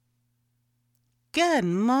Good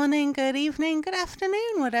morning, good evening, good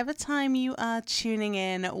afternoon, whatever time you are tuning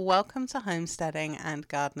in. Welcome to Homesteading and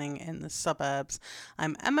Gardening in the Suburbs.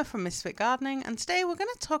 I'm Emma from Misfit Gardening, and today we're going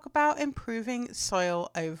to talk about improving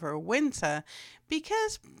soil over winter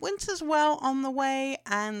because winter's well on the way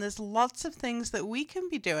and there's lots of things that we can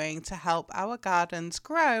be doing to help our gardens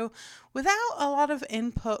grow without a lot of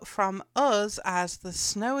input from us as the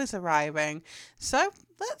snow is arriving. So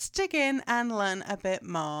let's dig in and learn a bit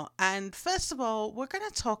more. And first of all, we're going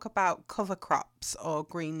to talk about cover crops or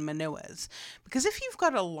green manures. Because if you've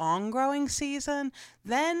got a long growing season,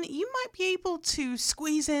 then you might be able to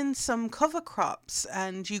squeeze in some cover crops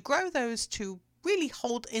and you grow those to really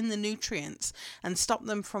hold in the nutrients and stop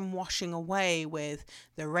them from washing away with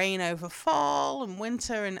the rain over fall and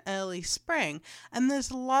winter and early spring. And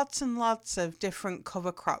there's lots and lots of different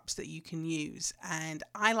cover crops that you can use. And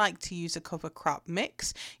I like to use a cover crop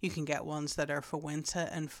mix. You can get ones that are for winter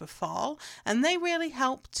and for fall. And they really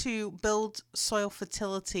help to build soil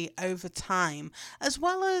fertility over time, as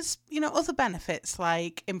well as, other benefits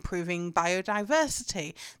like improving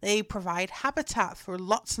biodiversity. They provide habitat for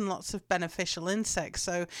lots and lots of beneficial insects.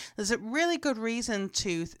 So there's a really good reason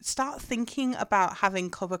to start thinking about having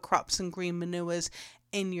cover crops and green manures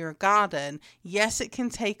in your garden. Yes, it can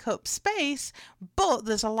take up space, but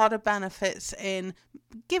there's a lot of benefits in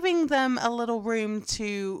giving them a little room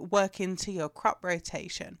to work into your crop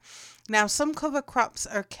rotation. Now, some cover crops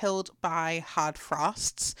are killed by hard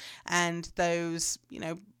frosts, and those,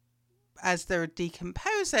 as they're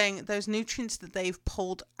decomposing, those nutrients that they've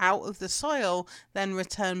pulled out of the soil then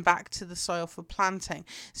return back to the soil for planting.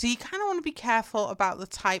 So you kind of want to be careful about the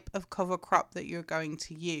type of cover crop that you're going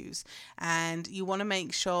to use. And you want to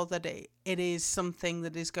make sure that it is something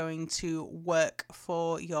that is going to work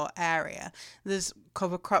for your area. There's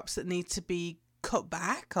cover crops that need to be cut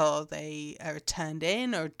back, or they are turned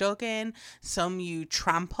in or dug in. Some you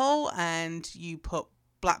trample and you put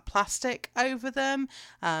black plastic over them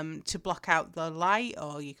to block out the light,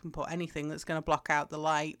 or you can put anything that's going to block out the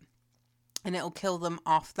light and it'll kill them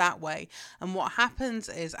off that way. And what happens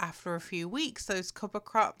is after a few weeks, those cover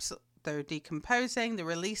crops, they're decomposing, they're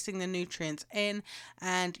releasing the nutrients in,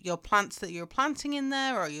 and your plants that you're planting in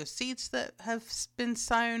there or your seeds that have been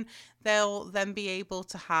sown, they'll then be able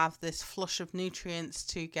to have this flush of nutrients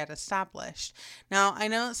to get established. Now, I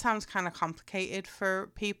know it sounds kind of complicated for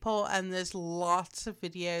people, and there's lots of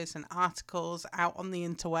videos and articles out on the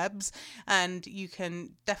interwebs, and you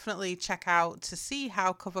can definitely check out to see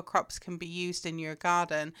how cover crops can be used in your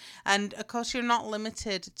garden. And of course, you're not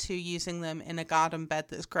limited to using them in a garden bed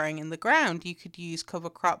that's growing in the ground. You could use cover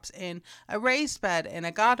crops in a raised bed, in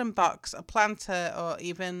a garden box, a planter, or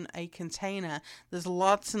even a container. There's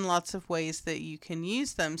lots and lots of ways that you can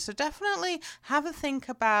use them. So definitely have a think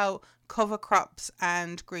about cover crops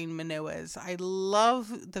and green manures. I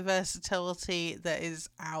love the versatility that is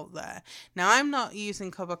out there. Now, I'm not using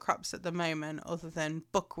cover crops at the moment other than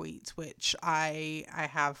buckwheat, which I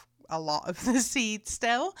have a lot of the seed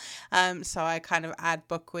still. So I kind of add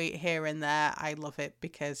buckwheat here and there. I love it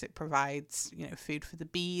because it provides, food for the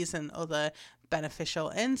bees and other beneficial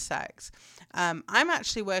insects. I'm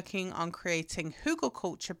actually working on creating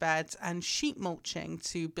hugelkultur beds and sheet mulching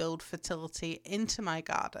to build fertility into my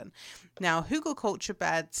garden. Now, hugelkultur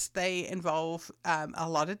beds, they involve a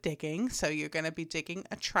lot of digging. So you're going to be digging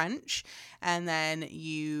a trench, and then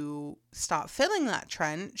you start filling that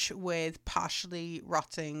trench with partially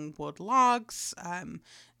rotting wood logs.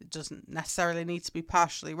 It doesn't necessarily need to be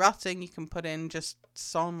partially rotting. You can put in just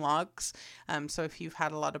sawn logs. So if you've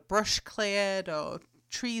had a lot of brush cleared or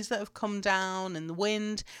trees that have come down in the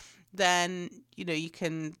wind, then, you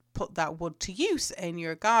can put that wood to use in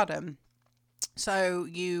your garden. So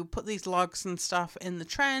you put these logs and stuff in the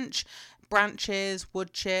trench, branches,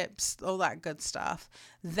 wood chips, all that good stuff.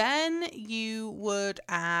 Then you would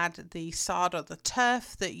add the sod or the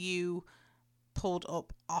turf that you pulled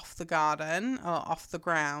up off the garden or off the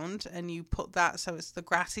ground, and you put that so it's the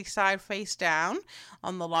grassy side face down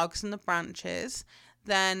on the logs and the branches.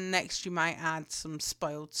 Then next you might add some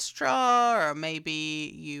spoiled straw, or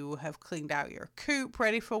maybe you have cleaned out your coop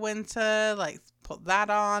ready for winter, like put that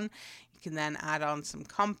on. You can then add on some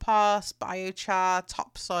compost, biochar,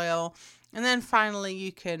 topsoil, and then finally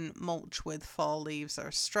you can mulch with fall leaves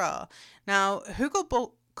or straw. Now,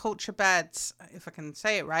 hugelkultur beds, if I can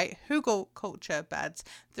say it right, hugelkultur beds,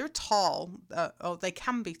 they're tall, or they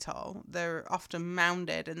can be tall. They're often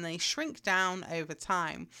mounded and they shrink down over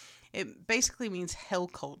time. It basically means hill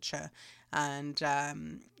culture, and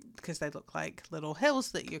because they look like little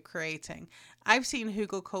hills that you're creating. I've seen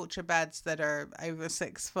hugelkultur beds that are over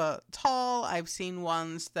 6 foot tall. I've seen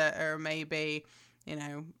ones that are maybe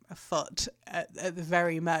a foot at the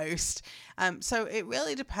very most. So it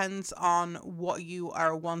really depends on what you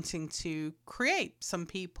are wanting to create. Some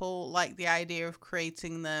people like the idea of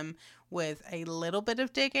creating them with a little bit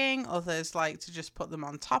of digging. Others like to just put them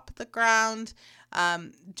on top of the ground.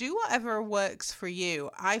 Do whatever works for you.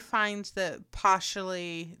 I find that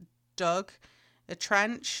partially dug a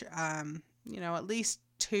trench, at least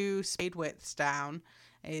 2 spade widths down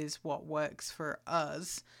is what works for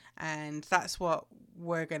us. And that's what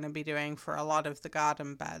we're going to be doing for a lot of the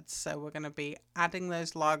garden beds. So we're going to be adding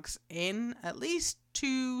those logs in at least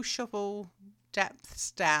 2 shovel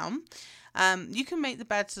depths down. You can make the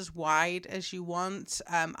beds as wide as you want.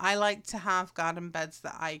 I like to have garden beds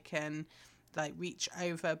that I can reach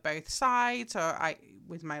over both sides, or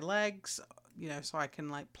with my legs, so I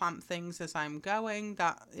can plant things as I'm going.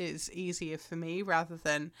 That is easier for me rather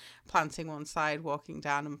than planting one side, walking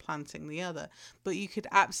down and planting the other. But you could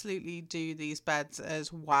absolutely do these beds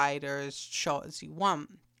as wide or as short as you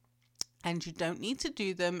want. And you don't need to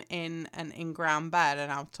do them in an in-ground bed,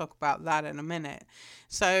 and I'll talk about that in a minute.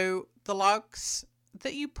 So the logs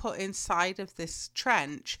that you put inside of this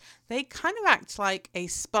trench, they kind of act like a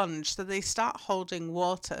sponge, so they start holding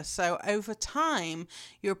water. So over time,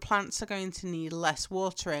 your plants are going to need less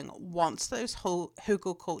watering once those whole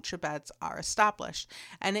hugelkultur beds are established.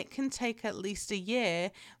 And it can take at least a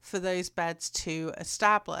year for those beds to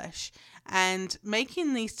establish. And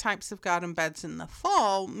making these types of garden beds in the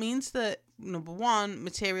fall means that, number one,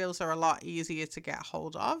 materials are a lot easier to get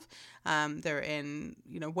hold of. They're in,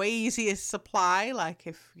 way easier supply. Like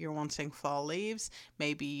if you're wanting fall leaves,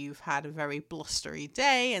 maybe you've had a very blustery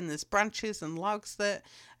day and there's branches and logs that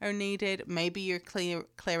are needed. Maybe you're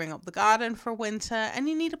clearing up the garden for winter and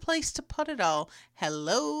you need a place to put it all.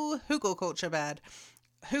 Hello, hugelkultur bed.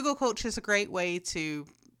 Hugelkultur is a great way to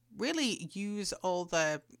really use all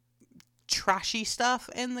the trashy stuff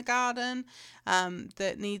in the garden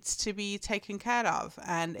that needs to be taken care of,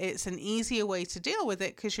 and it's an easier way to deal with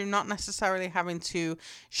it because you're not necessarily having to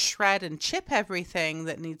shred and chip everything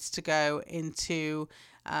that needs to go into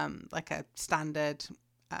a standard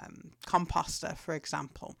composter, for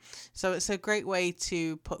example. So it's a great way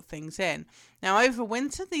to put things in. Now over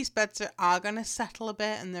winter, these beds are going to settle a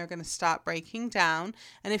bit and they're going to start breaking down.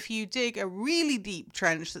 And if you dig a really deep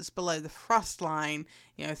trench that's below the frost line,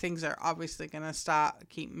 things are obviously going to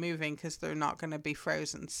keep moving because they're not going to be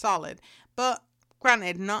frozen solid. But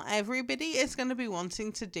granted, not everybody is going to be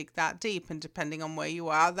wanting to dig that deep, and depending on where you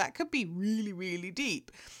are, that could be really, really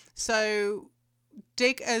deep. So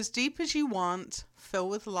dig as deep as you want, fill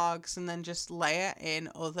with logs, and then just layer in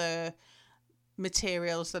other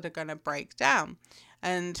materials that are going to break down,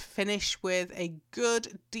 and finish with a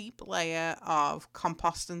good deep layer of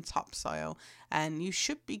compost and topsoil, and you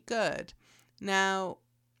should be good. Now,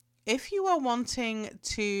 if you are wanting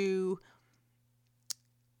to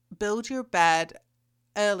build your bed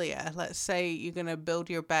earlier, let's say you're going to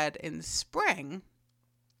build your bed in the spring,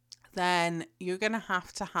 then you're going to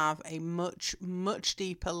have a much, much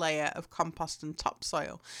deeper layer of compost and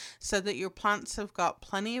topsoil so that your plants have got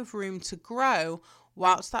plenty of room to grow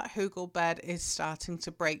whilst that hugel bed is starting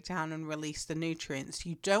to break down and release the nutrients.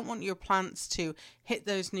 You don't want your plants to hit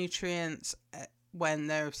those nutrients when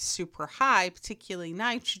they're super high, particularly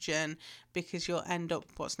nitrogen, because you'll end up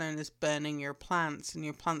what's known as burning your plants, and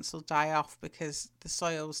your plants will die off because the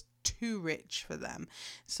soil's too rich for them.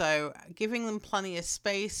 So giving them plenty of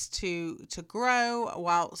space to grow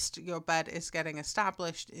whilst your bed is getting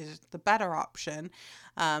established is the better option.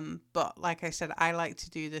 But like I said, I like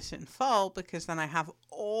to do this in fall because then I have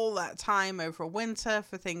all that time over winter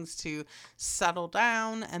for things to settle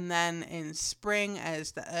down, and then in spring,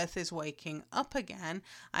 as the earth is waking up again,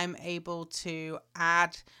 I'm able to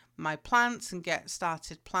add my plants and get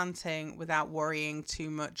started planting without worrying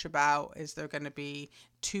too much about, is there going to be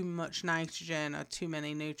too much nitrogen or too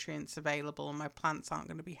many nutrients available, and my plants aren't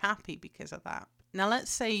going to be happy because of that. Now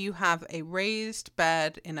let's say you have a raised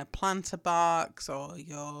bed in a planter box, or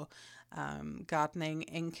you're gardening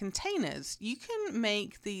in containers. You can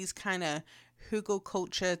make these kind of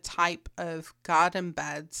hugelkultur type of garden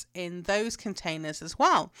beds in those containers as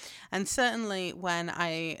well. And certainly when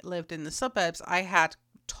I lived in the suburbs, I had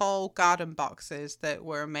tall garden boxes that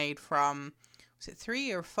were made from, was it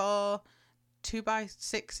 3 or 4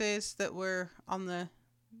 2x6s that were on the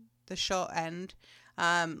short end,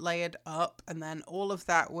 layered up, and then all of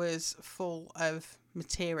that was full of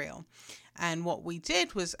material. And what we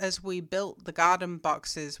did was, as we built the garden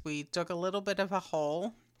boxes, we dug a little bit of a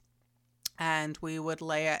hole and we would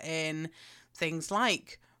layer in things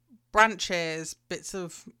like branches, bits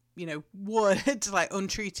of wood, like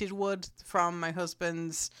untreated wood from my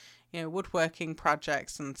husband's woodworking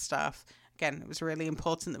projects and stuff. Again, it was really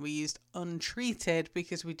important that we used untreated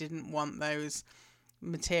because we didn't want those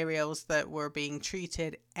materials that were being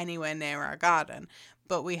treated anywhere near our garden.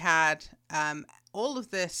 But we had all of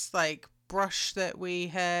this like brush that we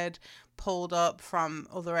had pulled up from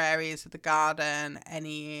other areas of the garden,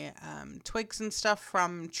 any twigs and stuff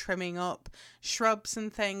from trimming up shrubs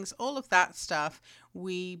and things, all of that stuff.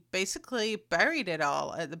 We basically buried it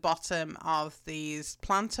all at the bottom of these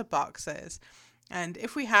planter boxes. And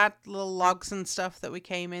if we had little logs and stuff that we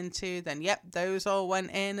came into, then yep, those all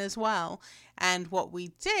went in as well. And what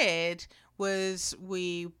we did was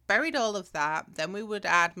we buried all of that. Then we would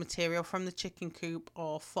add material from the chicken coop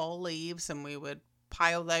or fall leaves, and we would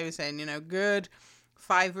pile those in, good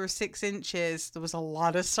 5 or 6 inches. There was a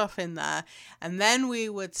lot of stuff in there. And then we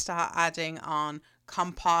would start adding on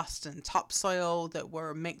compost and topsoil that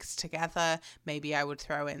were mixed together. Maybe I would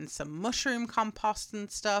throw in some mushroom compost and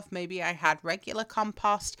stuff. Maybe I had regular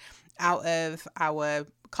compost out of our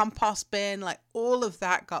compost bin. Like all of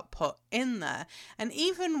that got put in there. And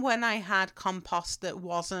even when I had compost that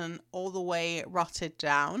wasn't all the way rotted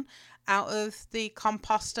down out of the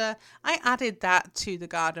composter, I added that to the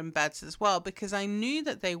garden beds as well, because I knew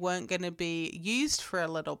that they weren't going to be used for a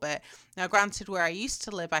little bit. Now, granted, where I used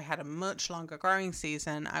to live, I had a much longer growing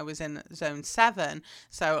season. I was in zone 7,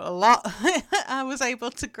 so I was able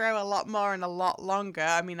to grow a lot more and a lot longer.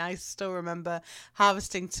 I mean, I still remember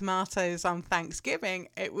harvesting tomatoes on Thanksgiving.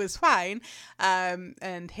 It was fine.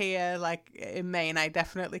 And here, like in Maine, I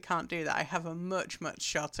definitely can't do that. I have a much, much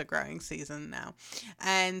shorter growing season now.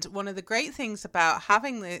 And one of the great things about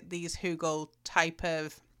having these Hugel type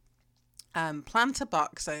of planter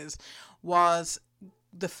boxes was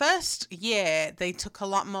the first year they took a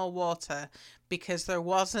lot more water because there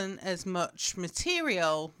wasn't as much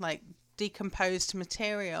material, like decomposed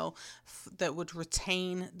material that would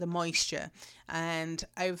retain the moisture. And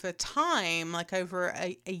over time, like over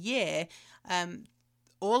a year,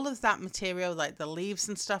 all of that material, like the leaves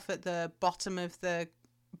and stuff at the bottom of the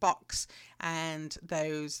box and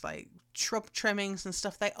those like shrub trimmings and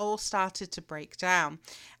stuff, they all started to break down.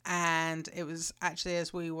 And it was actually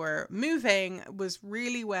as we were moving was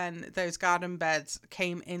really when those garden beds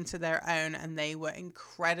came into their own, and they were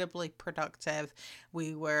incredibly productive.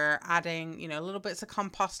 We were adding, little bits of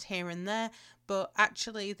compost here and there, but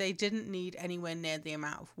actually they didn't need anywhere near the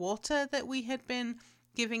amount of water that we had been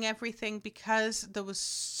giving everything, because there was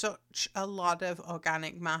such a lot of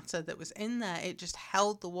organic matter that was in there. It just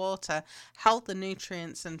held the water, held the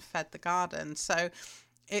nutrients, and fed the garden. So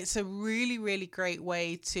it's a really, really great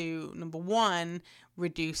way to, number one,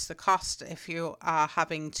 reduce the cost if you are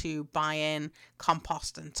having to buy in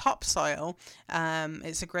compost and topsoil.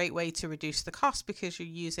 It's a great way to reduce the cost because you're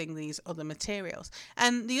using these other materials.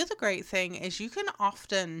 And the other great thing is you can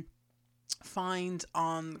often find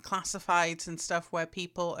on classifieds and stuff where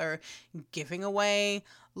people are giving away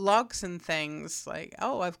logs and things, like,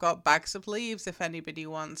 oh, I've got bags of leaves if anybody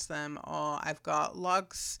wants them, or I've got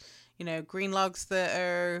logs, green logs that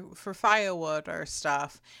are for firewood or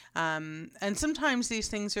stuff. And sometimes these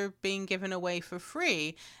things are being given away for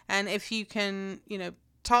free. And if you can,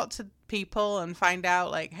 talk to people and find out,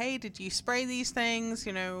 like, hey, did you spray these things?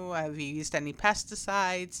 Have you used any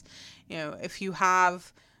pesticides? If you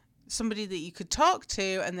have somebody that you could talk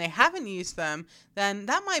to and they haven't used them, then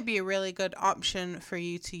that might be a really good option for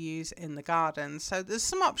you to use in the garden. So there's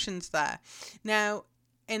some options there. Now,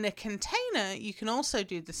 in a container, you can also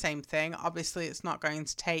do the same thing. Obviously, it's not going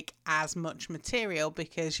to take as much material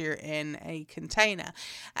because you're in a container.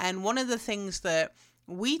 And one of the things that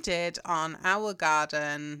we did on our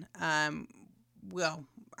garden,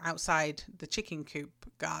 outside the chicken coop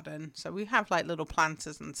garden, so we have like little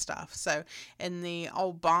planters and stuff. So in the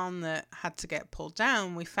old barn that had to get pulled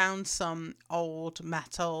down, we found some old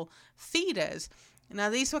metal feeders. Now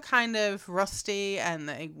these were kind of rusty and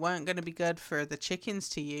they weren't going to be good for the chickens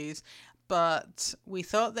to use, but we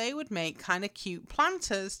thought they would make kind of cute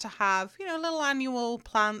planters to have, little annual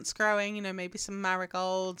plants growing, maybe some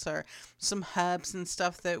marigolds or some herbs and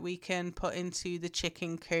stuff that we can put into the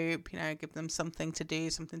chicken coop, give them something to do,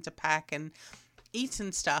 something to peck and eat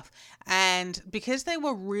and stuff. And because they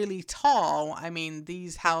were really tall, I mean,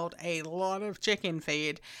 these held a lot of chicken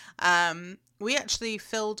feed. We actually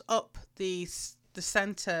filled up the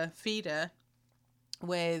center feeder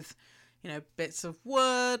with bits of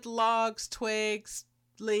wood, logs, twigs,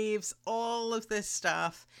 leaves, all of this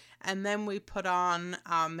stuff. And then we put on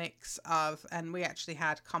our mix of, and we actually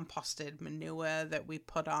had composted manure that we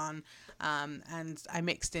put on. And I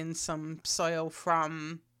mixed in some soil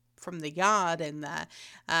from from the yard in there.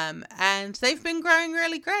 And they've been growing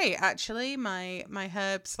really great, actually. My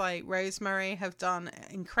herbs like rosemary have done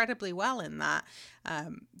incredibly well in that.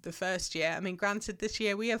 The first year, I mean, granted, this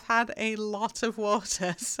year we have had a lot of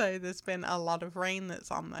water, so there's been a lot of rain that's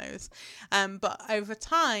on those. But over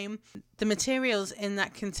time, the materials in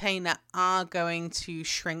that container are going to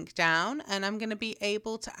shrink down, and I'm going to be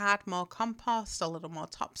able to add more compost, a little more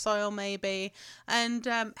topsoil maybe, and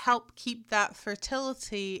help keep that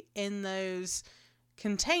fertility in those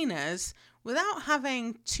containers without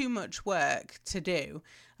having too much work to do.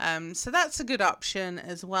 So that's a good option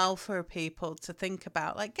as well for people to think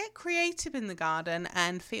about. Like, get creative in the garden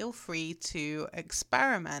and feel free to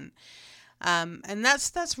experiment. And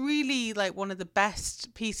that's really like one of the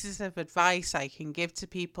best pieces of advice I can give to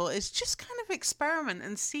people is just kind of experiment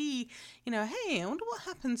and see, hey, I wonder what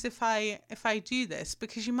happens if I do this,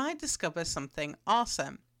 because you might discover something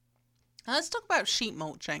awesome. Now let's talk about sheet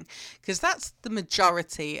mulching, because that's the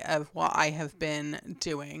majority of what I have been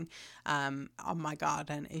doing on my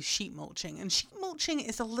garden is sheet mulching. And sheet mulching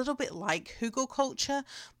is a little bit like hugelkultur,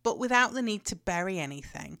 but without the need to bury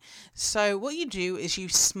anything. So what you do is you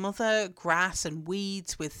smother grass and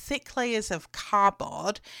weeds with thick layers of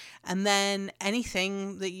cardboard, and then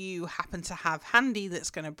anything that you happen to have handy that's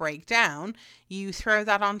going to break down, you throw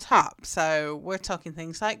that on top. So we're talking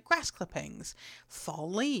things like grass clippings,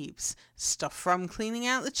 fall leaves, stuff from cleaning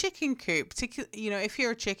out the chicken coop. If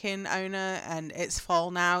you're a chicken owner and it's fall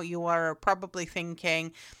now, you are probably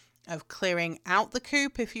thinking of clearing out the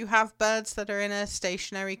coop if you have birds that are in a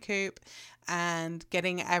stationary coop, and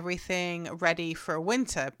getting everything ready for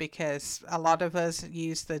winter, because a lot of us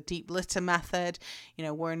use the deep litter method.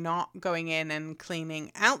 We're not going in and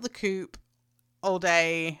cleaning out the coop all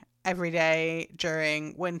day every day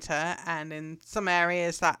during winter, and in some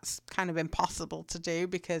areas that's kind of impossible to do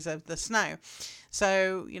because of the snow.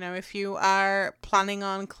 So, if you are planning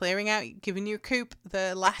on clearing out, giving your coop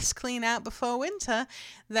the last clean out before winter,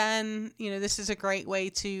 then, this is a great way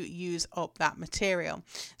to use up that material.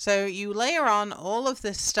 So you layer on all of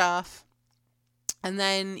this stuff, and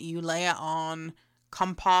then you layer on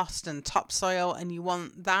compost and topsoil, and you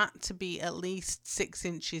want that to be at least 6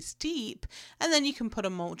 inches deep, and then you can put a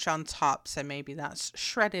mulch on top. So maybe that's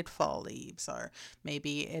shredded fall leaves, or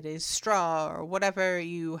maybe it is straw, or whatever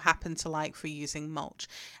you happen to like for using mulch.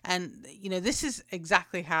 And this is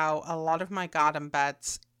exactly how a lot of my garden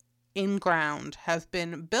beds in ground have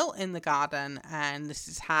been built in the garden, and this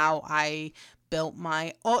is how I built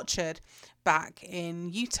my orchard back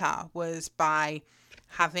in Utah, was by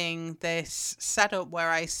having this setup where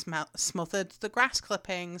I smothered the grass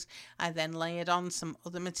clippings. I then layered on some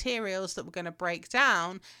other materials that were going to break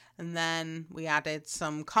down, and then we added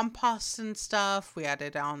some compost and stuff. We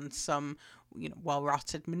added on some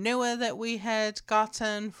well-rotted manure that we had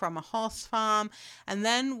gotten from a horse farm, and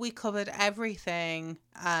then we covered everything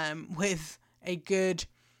with a good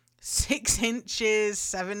 6 inches,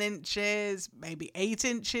 7 inches, maybe 8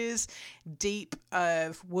 inches deep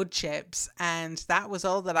of wood chips. And that was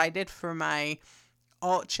all that I did for my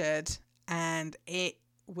orchard. And it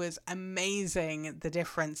was amazing the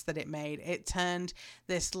difference that it made. It turned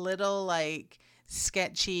this little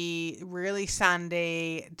sketchy, really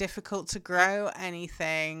sandy, difficult to grow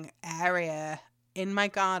anything area in my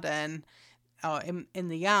garden or in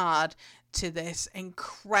the yard to this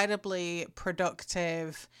incredibly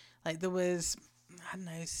productive. There was,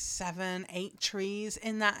 7, 8 trees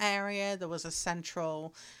in that area. There was a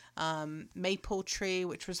central maple tree,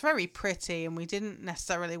 which was very pretty, and we didn't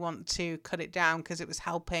necessarily want to cut it down because it was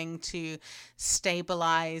helping to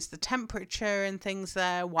stabilize the temperature and things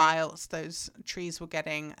there whilst those trees were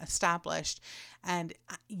getting established. And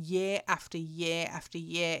year after year after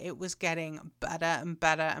year, it was getting better and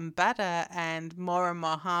better and better, and more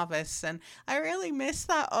harvests. And I really miss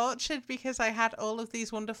that orchard because I had all of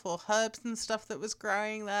these wonderful herbs and stuff that was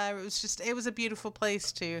growing there. It was a beautiful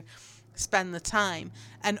place to spend the time.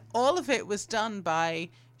 And all of it was done by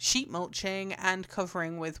sheet mulching and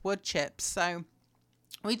covering with wood chips. So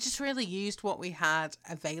we just really used what we had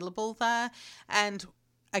available there, and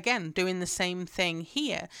again, doing the same thing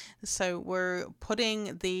here. So we're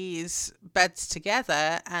putting these beds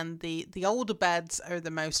together, and the older beds are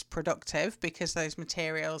the most productive because those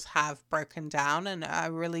materials have broken down and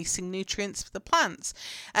are releasing nutrients for the plants.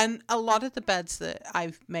 And a lot of the beds that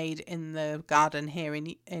I've made in the garden here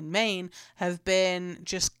in Maine have been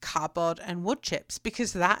just cardboard and wood chips,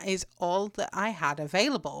 because that is all that I had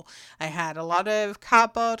available. I had a lot of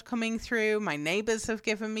cardboard coming through. My neighbors have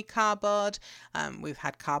given me cardboard. We've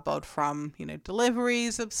had cardboard from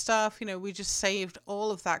deliveries of stuff. We just saved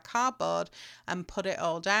all of that cardboard and put it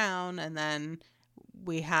all down, and then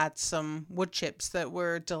we had some wood chips that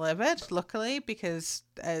were delivered, luckily, because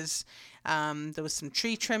as there was some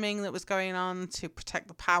tree trimming that was going on to protect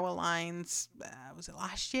the power lines. Was it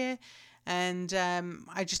last year? And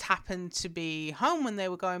I just happened to be home when they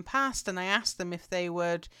were going past, and I asked them if they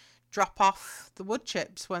would drop off the wood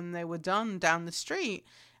chips when they were done down the street.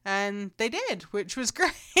 And they did, which was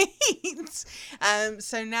great.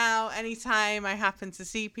 So now anytime I happen to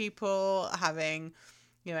see people having,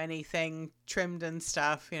 anything trimmed and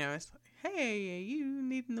stuff, it's like, hey, are you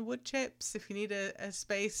needing the wood chips? If you need a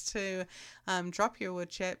space to drop your wood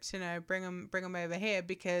chips, bring them over here,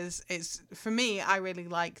 because for me, I really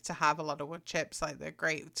like to have a lot of wood chips. Like, they're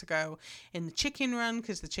great to go in the chicken run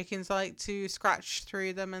because the chickens like to scratch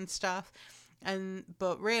through them and stuff.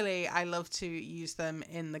 But really, I love to use them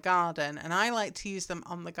in the garden, and I like to use them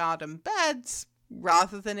on the garden beds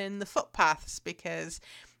rather than in the footpaths, because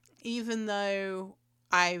even though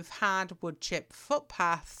I've had wood chip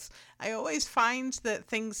footpaths, I always find that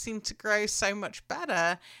things seem to grow so much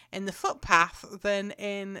better in the footpath than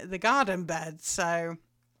in the garden bed. So,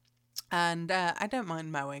 and I don't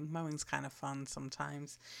mind mowing. Mowing's kind of fun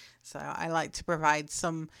sometimes. So I like to provide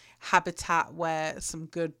some habitat where some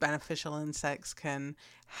good beneficial insects can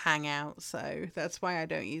hang out. So that's why I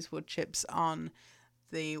don't use wood chips on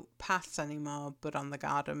the paths anymore, but on the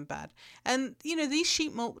garden bed. And, these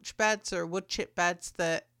sheet mulch beds or wood chip beds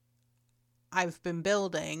that I've been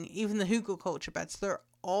building, even the hugelkultur beds, they're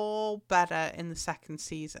all better in the second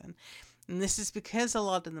season. And this is because a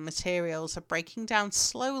lot of the materials are breaking down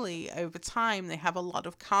slowly over time. They have a lot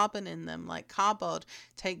of carbon in them, like cardboard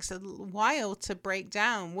takes a while to break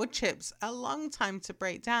down. Wood chips, a long time to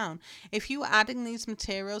break down. If you were adding these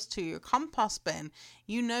materials to your compost bin,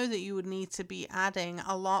 you know that you would need to be adding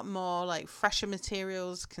a lot more like fresher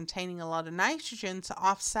materials containing a lot of nitrogen to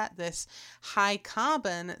offset this high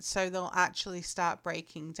carbon, so they'll actually start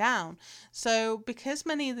breaking down. So because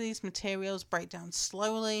many of these materials break down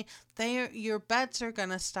slowly, your beds are going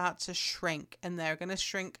to start to shrink, and they're going to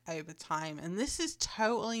shrink over time. And this is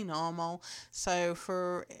totally normal. So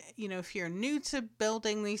for, if you're new to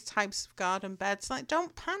building these types of garden beds, like,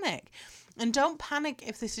 don't panic. And don't panic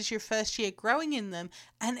if this is your first year growing in them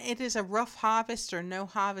and it is a rough harvest or no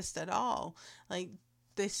harvest at all. Like,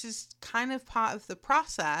 this is kind of part of the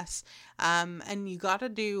process, and you got to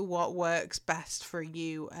do what works best for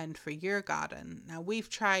you and for your garden. Now, we've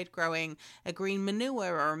tried growing a green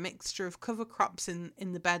manure or a mixture of cover crops in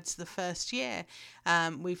the beds the first year.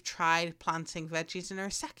 We've tried planting veggies in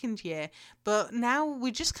our second year, but now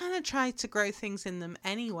we just kind of try to grow things in them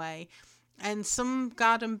anyway. And some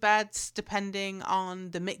garden beds, depending on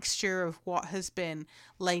the mixture of what has been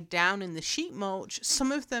laid down in the sheet mulch,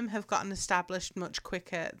 some of them have gotten established much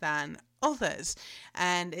quicker than others.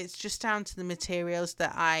 And it's just down to the materials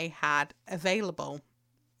that I had available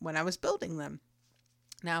when I was building them.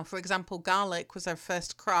 Now, for example, garlic was our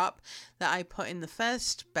first crop that I put in the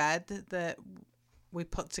first bed that we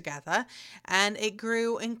put together, and it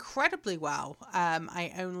grew incredibly well.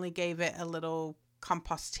 I only gave it a little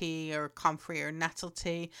compost tea or comfrey or nettle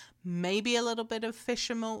tea, maybe a little bit of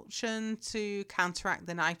fish emulsion to counteract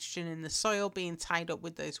the nitrogen in the soil being tied up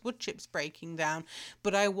with those wood chips breaking down.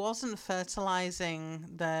 But I wasn't fertilizing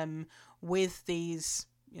them with these,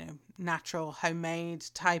 natural homemade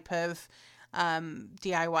type of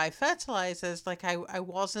DIY fertilizers. Like, I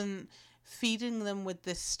wasn't feeding them with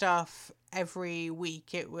this stuff every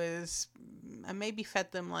week. I maybe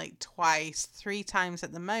fed them like twice, 3 times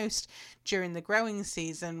at the most during the growing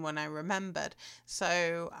season when I remembered.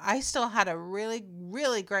 So I still had a really,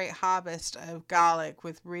 really great harvest of garlic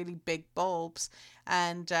with really big bulbs.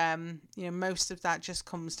 And, most of that just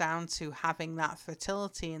comes down to having that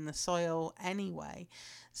fertility in the soil anyway.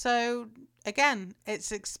 So again,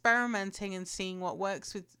 it's experimenting and seeing what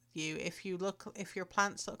works with you. If your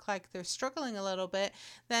plants look like they're struggling a little bit,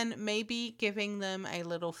 then maybe giving them a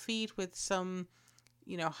little feed with some,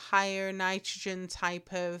 higher nitrogen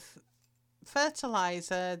type of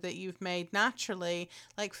fertilizer that you've made naturally,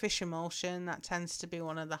 like fish emulsion. That tends to be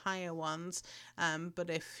one of the higher ones. But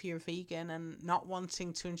if you're vegan and not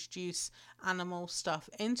wanting to introduce animal stuff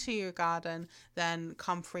into your garden, then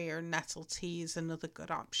comfrey or nettle tea is another good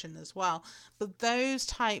option as well. But those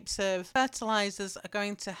types of fertilizers are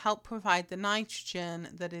going to help provide the nitrogen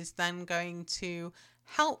that is then going to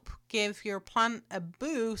help give your plant a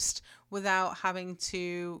boost without having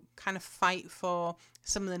to kind of fight for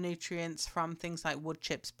some of the nutrients from things like wood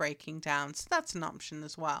chips breaking down. So that's an option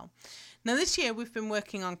as well. Now, this year we've been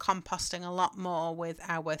working on composting a lot more with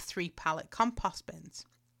our 3 pallet compost bins.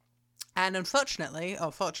 And unfortunately,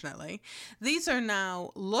 or fortunately, these are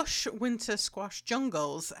now lush winter squash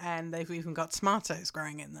jungles, and they've even got tomatoes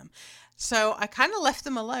growing in them. So I kind of left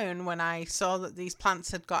them alone when I saw that these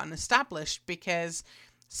plants had gotten established, because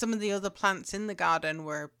some of the other plants in the garden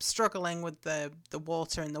were struggling with the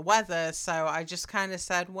water and the weather. So I just kind of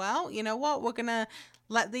said, well, you know what, we're going to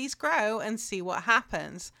let these grow and see what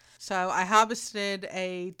happens. So I harvested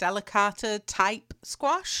a delicata type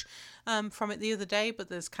squash from it the other day, but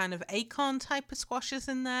there's kind of acorn type of squashes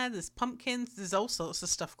in there. There's pumpkins. There's all sorts of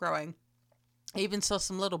stuff growing. I even saw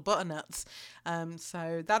some little butternuts.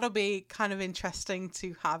 So that'll be kind of interesting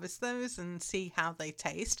to harvest those and see how they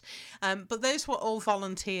taste. But those were all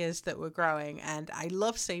volunteers that were growing. And I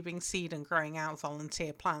love saving seed and growing out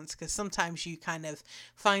volunteer plants, because sometimes you kind of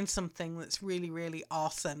find something that's really, really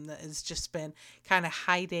awesome that has just been kind of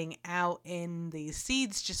hiding out in these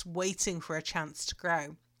seeds, just waiting for a chance to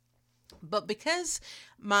grow. But because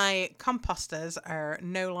my composters are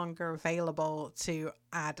no longer available to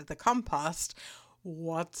add the compost,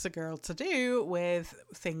 what's a girl to do with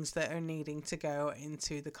things that are needing to go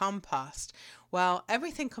into the compost? Well,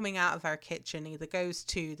 everything coming out of our kitchen either goes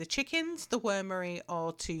to the chickens, the wormery,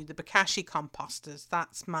 or to the bokashi composters.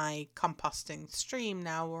 That's my composting stream.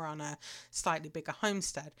 Now we're on a slightly bigger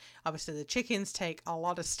homestead. Obviously, the chickens take a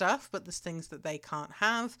lot of stuff, but there's things that they can't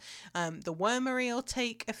have. The wormery will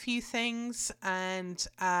take a few things, and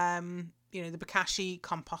the bokashi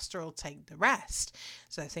composter will take the rest.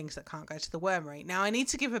 So things that can't go to the wormery. Now, I need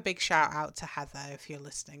to give a big shout out to Heather if you're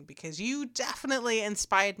listening, because you definitely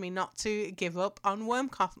inspired me not to give up on worm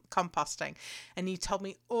composting. And you told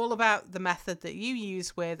me all about the method that you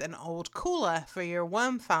use with an old cooler for your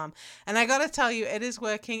worm farm. And I got to tell you, it is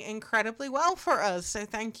working incredibly well for us. So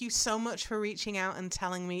thank you so much for reaching out and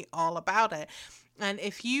telling me all about it. And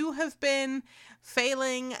if you have been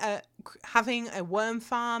failing at having a worm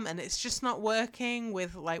farm and it's just not working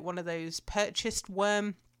with like one of those purchased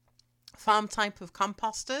worm farm type of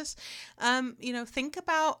composters, think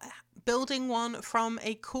about building one from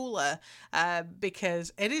a cooler,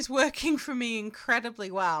 because it is working for me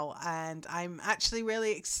incredibly well, and I'm actually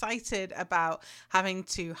really excited about having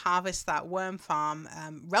to harvest that worm farm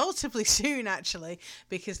relatively soon, actually,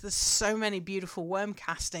 because there's so many beautiful worm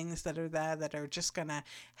castings that are there that are just gonna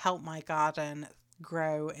help my garden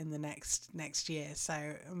grow in the next year. So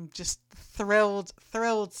I'm just thrilled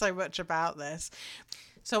so much about this.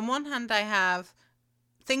 So on one hand, I have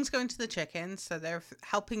things going to the chickens, so they're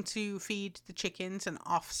helping to feed the chickens and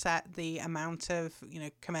offset the amount of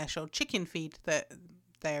commercial chicken feed that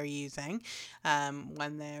they're using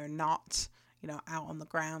when they're not out on the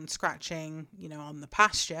ground scratching on the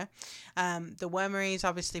pasture. The wormery is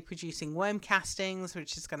obviously producing worm castings,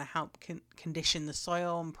 which is going to help condition the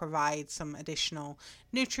soil and provide some additional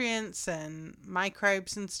nutrients and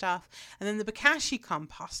microbes and stuff. And then the bokashi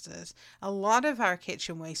composters, a lot of our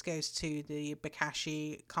kitchen waste goes to the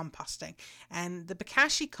bokashi composting. And the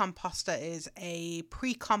bokashi composter is a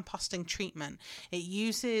pre-composting treatment. It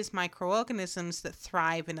uses microorganisms that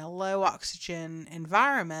thrive in a low oxygen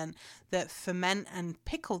environment that ferment and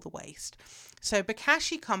pickle the waste. So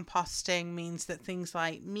bokashi composting means that things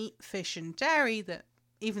like meat, fish, and dairy, that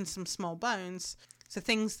even some small bones, so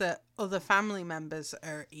things that other family members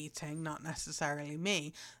are eating, not necessarily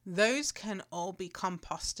me, those can all be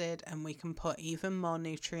composted and we can put even more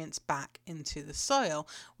nutrients back into the soil.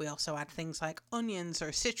 We also add things like onions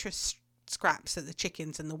or citrus scraps that the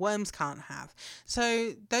chickens and the worms can't have.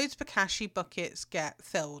 So those bokashi buckets get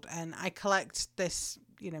filled, and I collect this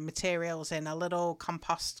materials in a little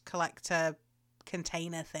compost collector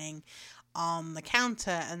container thing on the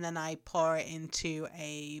counter, and then I pour it into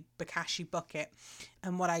a bokashi bucket.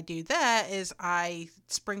 And what I do there is I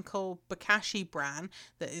sprinkle bokashi bran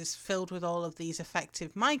that is filled with all of these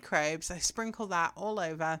effective microbes. I sprinkle that all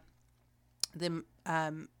over the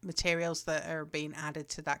materials that are being added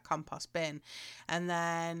to that compost bin, and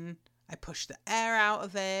then I push the air out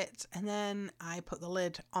of it, and then I put the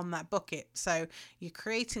lid on that bucket. So you're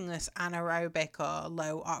creating this anaerobic or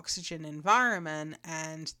low oxygen environment,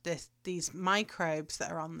 and these microbes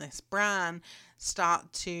that are on this bran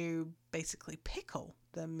start to basically pickle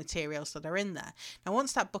the materials that are in there. Now,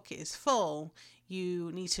 once that bucket is full,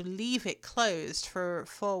 you need to leave it closed for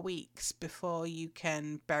 4 weeks before you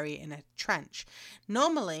can bury it in a trench.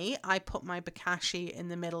 Normally, I put my bokashi in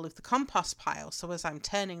the middle of the compost pile. So as I'm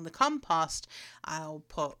turning the compost, I'll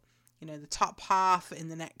put, the top half in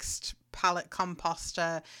the next pallet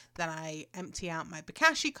composter. Then I empty out my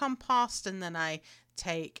bokashi compost, and then I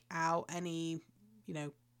take out any,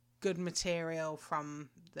 good material from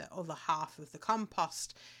the other half of the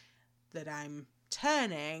compost that I'm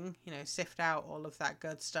turning, sift out all of that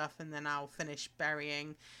good stuff, and then I'll finish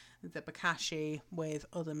burying the bokashi with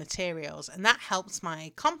other materials. And that helps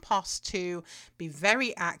my compost to be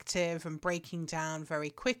very active and breaking down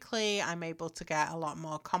very quickly. I'm able to get a lot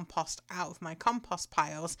more compost out of my compost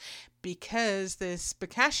piles because this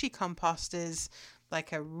bokashi compost is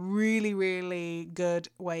like a really, really good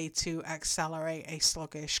way to accelerate a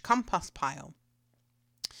sluggish compost pile.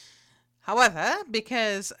 However,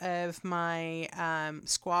 because of my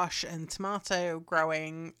squash and tomato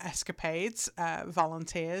growing escapades,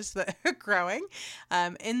 volunteers that are growing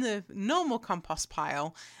in the normal compost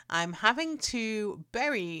pile, I'm having to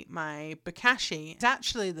bury my bokashi. It's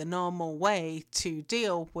actually the normal way to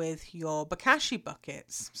deal with your bokashi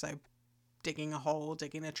buckets. So digging a hole,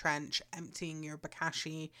 digging a trench, emptying your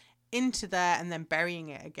bokashi into there and then burying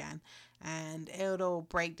it again. And it'll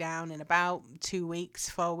break down in about 2 weeks,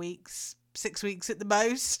 4 weeks, 6 weeks at the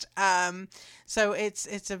most. So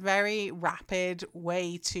it's a very rapid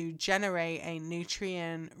way to generate a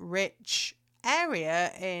nutrient-rich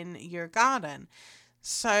area in your garden.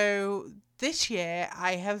 So this year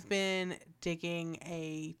I have been digging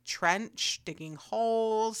a trench, digging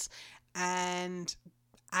holes, and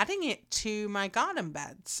adding it to my garden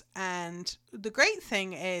beds. And the great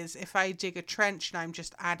thing is if I dig a trench and I'm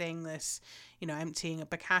just adding this, emptying a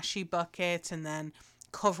bokashi bucket and then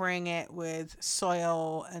covering it with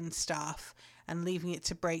soil and stuff and leaving it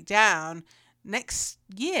to break down, next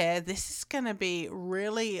year this is going to be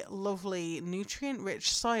really lovely nutrient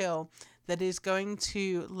rich soil that is going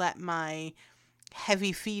to let my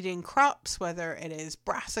heavy feeding crops, whether it is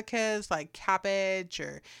brassicas like cabbage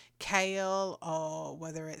or kale, or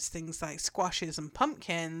whether it's things like squashes and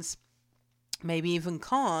pumpkins, maybe even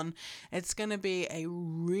corn, it's going to be a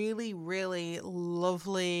really, really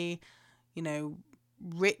lovely,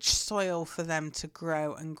 rich soil for them to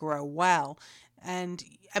grow and grow well. And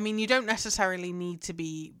I mean, you don't necessarily need to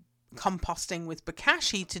be composting with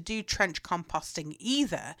bokashi to do trench composting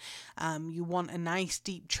either. You want a nice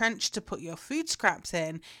deep trench to put your food scraps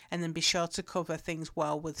in, and then be sure to cover things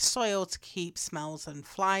well with soil to keep smells and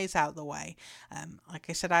flies out the way. Like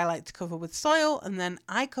I said, I like to cover with soil, and then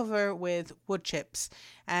I cover with wood chips.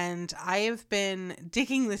 And I have been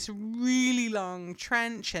digging this really long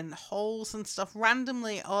trench and holes and stuff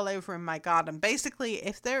randomly all over in my garden. Basically,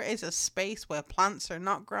 if there is a space where plants are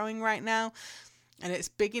not growing right now, and it's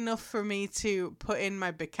big enough for me to put in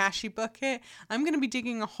my bokashi bucket, I'm going to be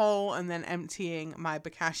digging a hole and then emptying my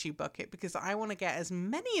bokashi bucket, because I want to get as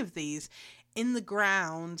many of these in the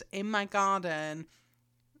ground in my garden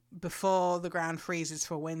before the ground freezes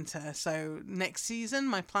for winter. So next season,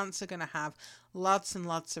 my plants are going to have lots and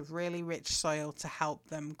lots of really rich soil to help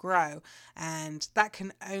them grow. And that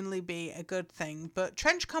can only be a good thing. But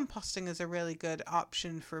trench composting is a really good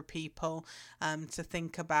option for people to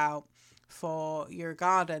think about for your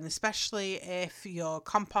garden, especially if your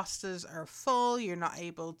composters are full, you're not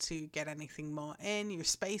able to get anything more in, your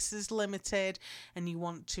space is limited, and you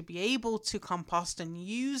want to be able to compost and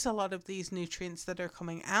use a lot of these nutrients that are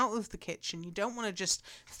coming out of the kitchen. You don't want to just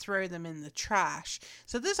throw them in the trash.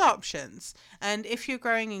 So there's options. And if you're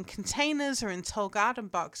growing in containers or in tall garden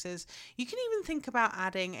boxes, you can even think about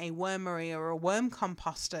adding a wormery or a worm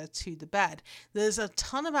composter to the bed. There's a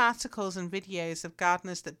ton of articles and videos of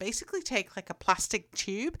gardeners that basically take like a plastic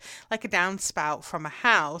tube, like a downspout from a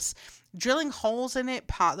house, drilling holes in it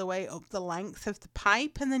part of the way up the length of the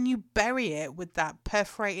pipe, and then you bury it with that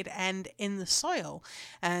perforated end in the soil,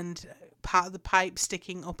 and part of the pipe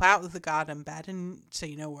sticking up out of the garden bed, and so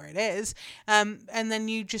you know where it is, and then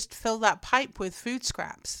you just fill that pipe with food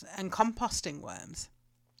scraps and composting worms.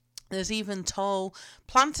 There's even tall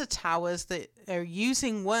planter towers that are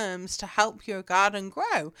using worms to help your garden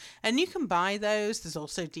grow. And you can buy those. There's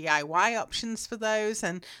also DIY options for those.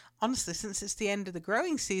 And honestly, since it's the end of the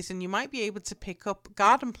growing season, you might be able to pick up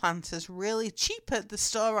garden planters really cheap at the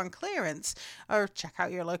store on clearance, or check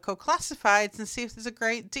out your local classifieds and see if there's a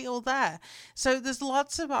great deal there. So there's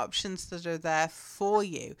lots of options that are there for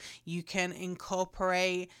you. You can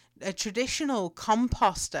incorporate a traditional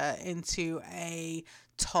composter into a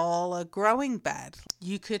taller growing bed.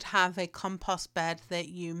 You could have a compost bed that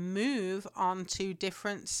you move onto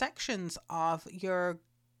different sections of your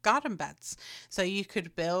garden beds. So you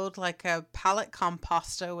could build like a pallet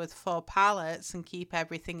composter with 4 pallets and keep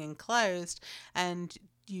everything enclosed, and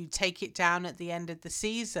you take it down at the end of the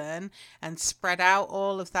season and spread out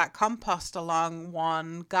all of that compost along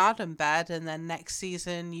one garden bed, and then next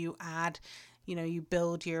season you add, you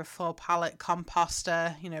build your 4 pallet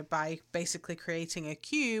composter, by basically creating a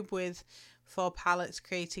cube with 4 pallets,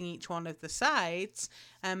 creating each one of the sides,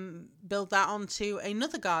 build that onto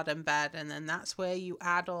another garden bed, and then that's where you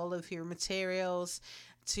add all of your materials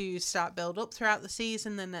to start build up throughout the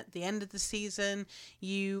season. Then at the end of the season,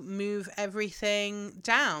 you move everything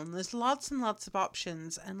down. There's lots and lots of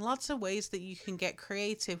options and lots of ways that you can get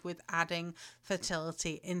creative with adding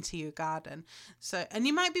fertility into your garden. So, and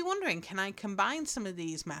you might be wondering, can I combine some of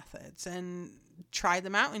these methods and try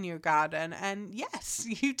them out in your garden? And yes,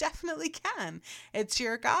 you definitely can. It's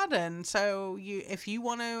your garden, so if you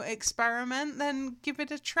want to experiment, then give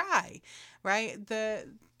it a try, right?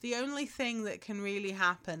 The only thing that can really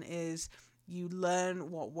happen is you learn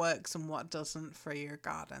what works and what doesn't for your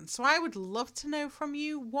garden. So I would love to know from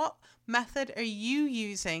you, what method are you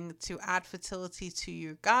using to add fertility to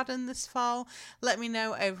your garden this fall? Let me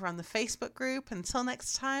know over on the Facebook group. Until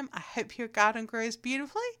next time, I hope your garden grows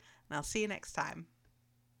beautifully, and I'll see you next time.